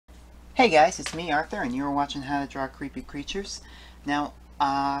Hey guys, it's me, Arthur, and you're watching How to Draw Creepy Creatures. Now,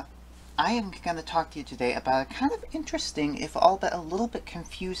 I am going to talk to you today about a kind of interesting, if all but a little bit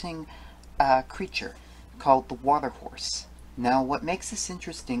confusing, creature called the water horse. Now, what makes this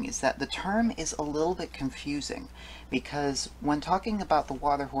interesting is that the term is a little bit confusing, because when talking about the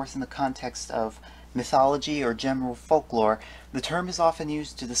water horse in the context of mythology or general folklore, the term is often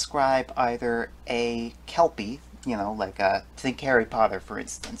used to describe either a kelpie, like think Harry Potter, for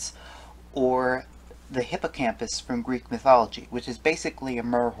instance, or the hippocampus from Greek mythology, which is basically a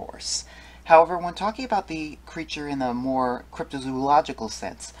merhorse. However, when talking about the creature in a more cryptozoological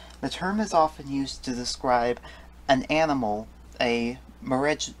sense, the term is often used to describe an animal, an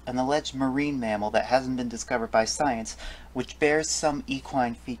alleged marine mammal that hasn't been discovered by science, which bears some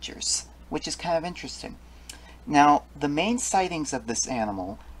equine features, which is kind of interesting. Now, the main sightings of this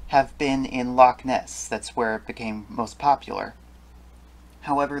animal have been in Loch Ness. That's where it became most popular.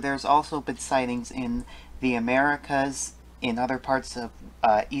 However, there's also been sightings in the Americas, in other parts of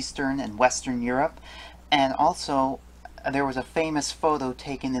Eastern and Western Europe, and also there was a famous photo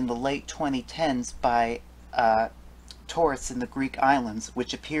taken in the late 2010s by tourists in the Greek islands,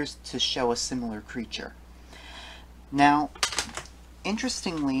 which appears to show a similar creature. Now,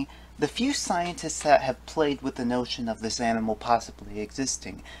 interestingly, the few scientists that have played with the notion of this animal possibly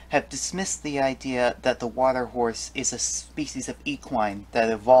existing have dismissed the idea that the water horse is a species of equine that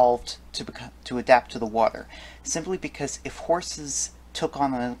evolved to adapt to the water, simply because if horses took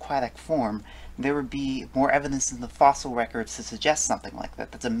on an aquatic form, there would be more evidence in the fossil records to suggest something like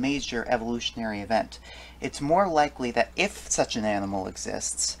that. That's a major evolutionary event. It's more likely that if such an animal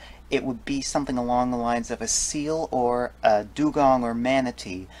exists, it would be something along the lines of a seal or a dugong or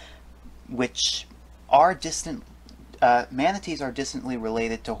manatee, which are distant. Manatees are distantly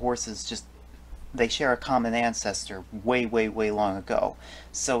related to horses, just they share a common ancestor way, way, way long ago.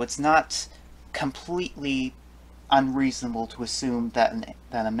 So it's not completely unreasonable to assume that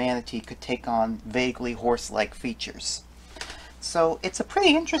a manatee could take on vaguely horse-like features. So it's a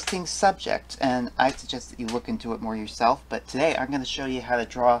pretty interesting subject, and I suggest that you look into it more yourself, but today I'm going to show you how to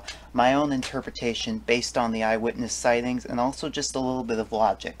draw my own interpretation based on the eyewitness sightings, and also just a little bit of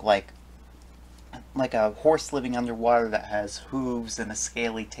logic, like a horse living underwater that has hooves and a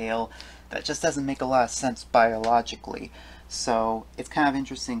scaly tail. That just doesn't make a lot of sense biologically. So it's kind of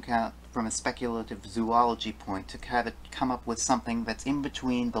interesting from a speculative zoology point to kind of come up with something that's in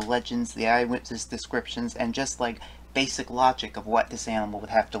between the legends, the eyewitness descriptions, and just like basic logic of what this animal would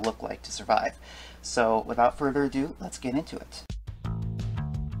have to look like to survive. So without further ado, let's get into it.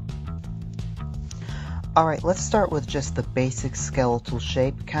 Alright, let's start with just the basic skeletal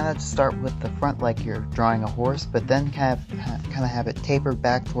shape. Kind of start with the front like you're drawing a horse, but then kind of have it tapered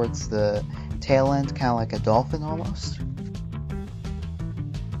back towards the tail end, kind of like a dolphin almost.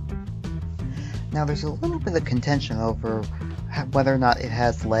 Now there's a little bit of contention over whether or not it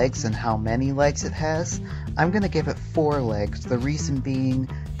has legs and how many legs it has. I'm going to give it 4 legs, the reason being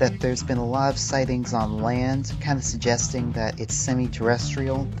that there's been a lot of sightings on land, kind of suggesting that it's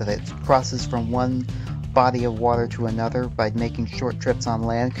semi-terrestrial, that it crosses from one body of water to another by making short trips on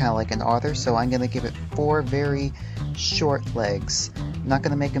land, kind of like an otter. So I'm going to give it 4 very short legs. I'm not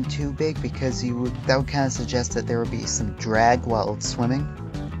going to make them too big because that would kind of suggest that there would be some drag while it's swimming.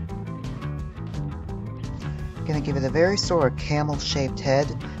 I'm going to give it a very sort of camel-shaped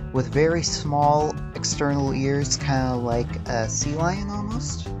head with very small external ears, kind of like a sea lion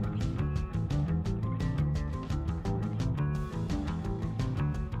almost.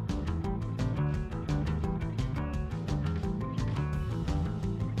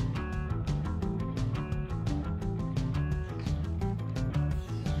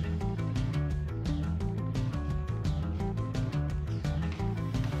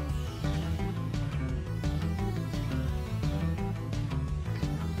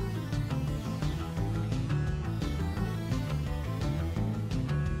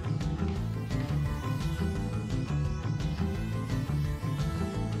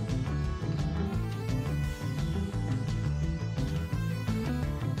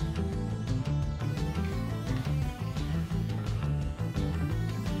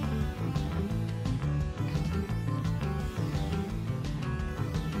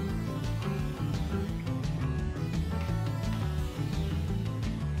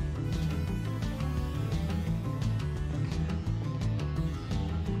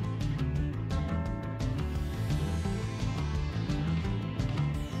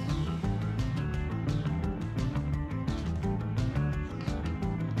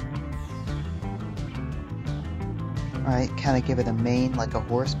 Alright, kind of give it a mane like a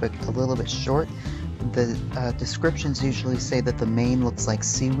horse, but a little bit short. the descriptions usually say that the mane looks like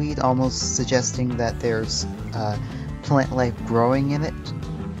seaweed, almost suggesting that there's plant life growing in it.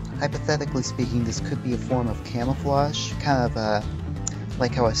 Hypothetically speaking, this could be a form of camouflage, kind of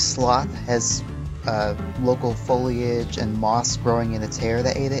like how a sloth has local foliage and moss growing in its hair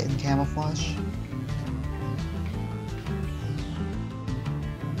that aid it in camouflage.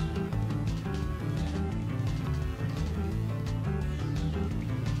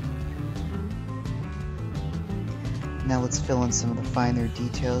 Now let's fill in some of the finer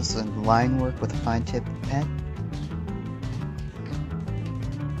details and line work with a fine tip pen.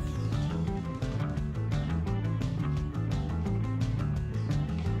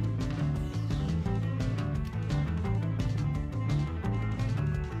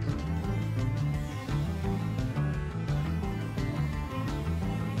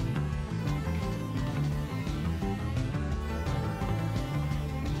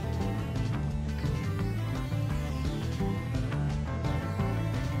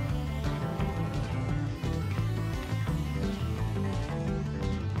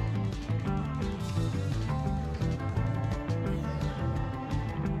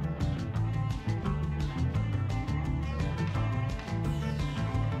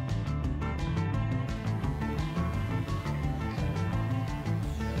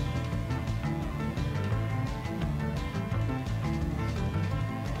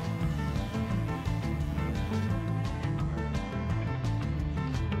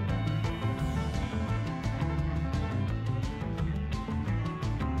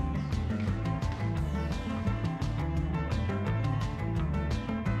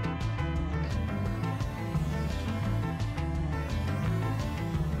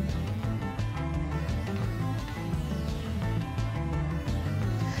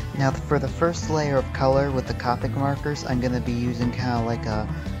 Now for the first layer of color with the copic markers, I'm going to be using kind of like a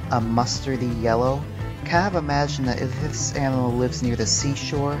mustardy yellow. Kind of imagine that if this animal lives near the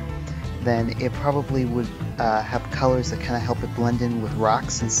seashore, then it probably would have colors that kind of help it blend in with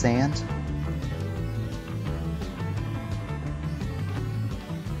rocks and sand.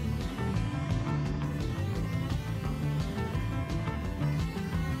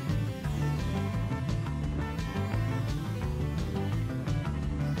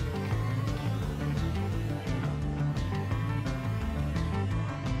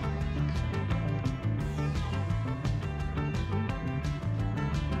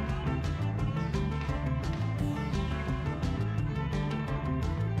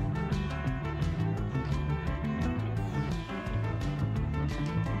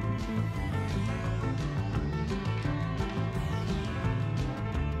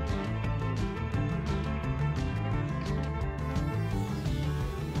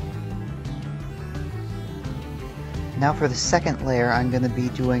 Now for the second layer, I'm going to be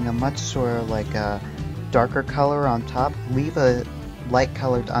doing a much sort of like a darker color on top. Leave a light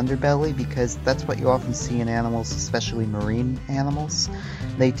colored underbelly because that's what you often see in animals, especially marine animals.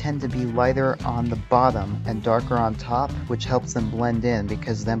 They tend to be lighter on the bottom and darker on top, which helps them blend in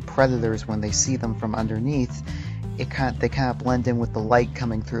because then predators, when they see them from underneath, they kind of blend in with the light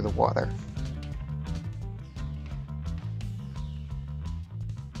coming through the water.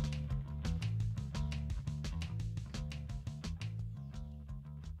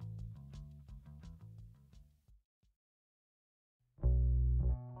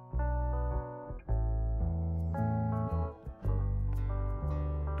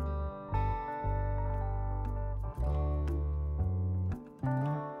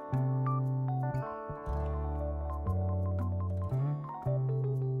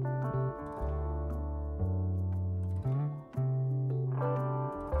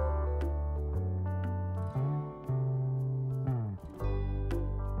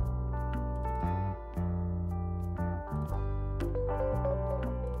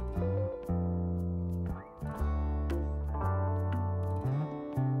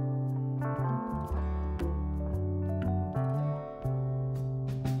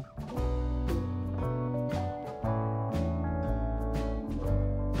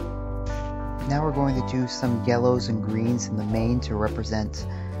 Now we're going to do some yellows and greens in the mane to represent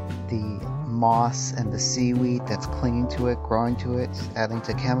the moss and the seaweed that's clinging to it, growing to it, adding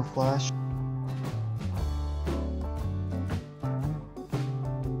to camouflage.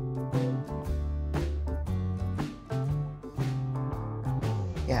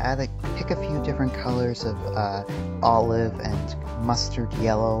 Yeah, pick a few different colors of olive and mustard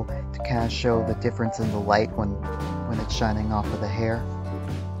yellow to kind of show the difference in the light when it's shining off of the hair.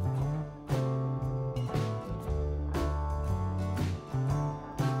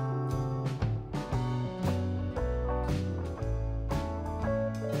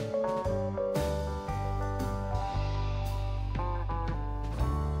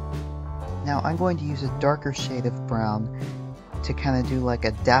 Now I'm going to use a darker shade of brown to kind of do like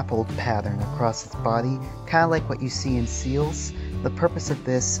a dappled pattern across its body, kind of like what you see in seals. The purpose of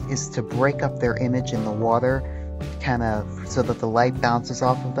this is to break up their image in the water, kind of so that the light bounces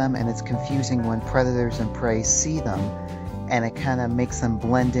off of them, and it's confusing when predators and prey see them, and it kind of makes them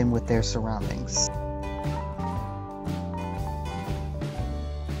blend in with their surroundings.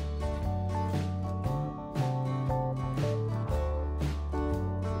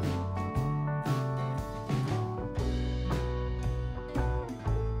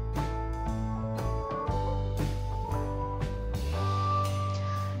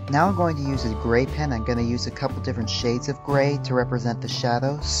 Now I'm going to use a gray pen. I'm going to use a couple different shades of gray to represent the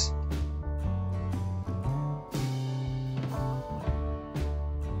shadows.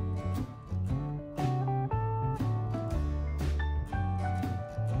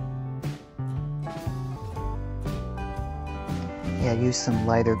 Yeah, use some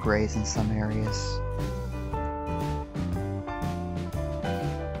lighter grays in some areas.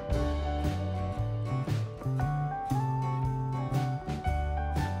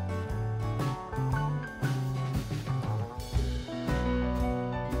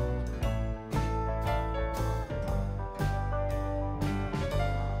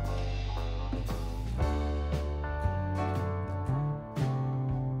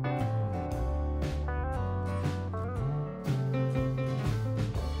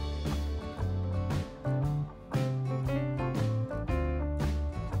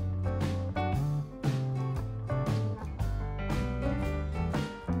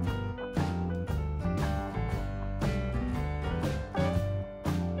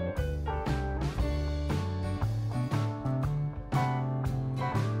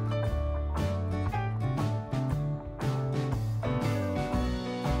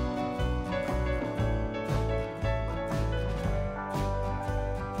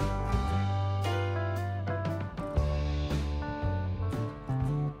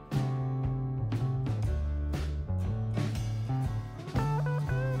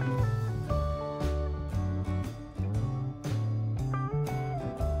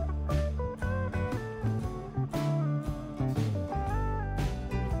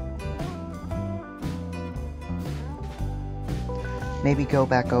 Maybe go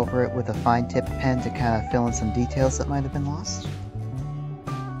back over it with a fine tip pen to kind of fill in some details that might have been lost.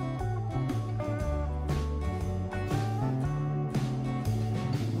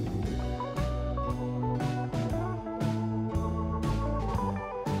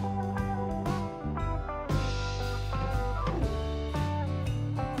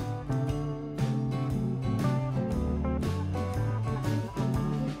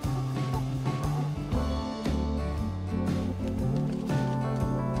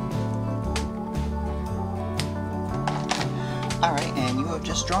 Alright, and you have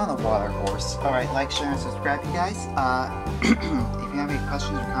just drawn a water horse. Alright, like, share, and subscribe, you guys. If you have any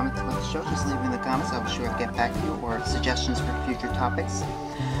questions or comments about the show, just leave them in the comments. I'll be sure to get back to you, or suggestions for future topics.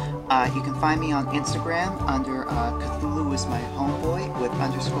 You can find me on Instagram under Cthulhu is my homeboy with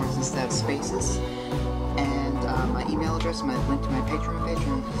underscores instead of spaces. And my email address, my link to my Patreon page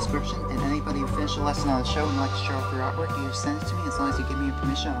in the description. And anybody who finished a lesson on the show and would like to show off your artwork, you just send it to me. As long as you give me your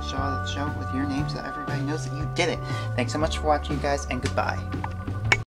permission, I'll show off the show with your name so everybody knows that you did it. Thanks so much for watching, you guys, and goodbye.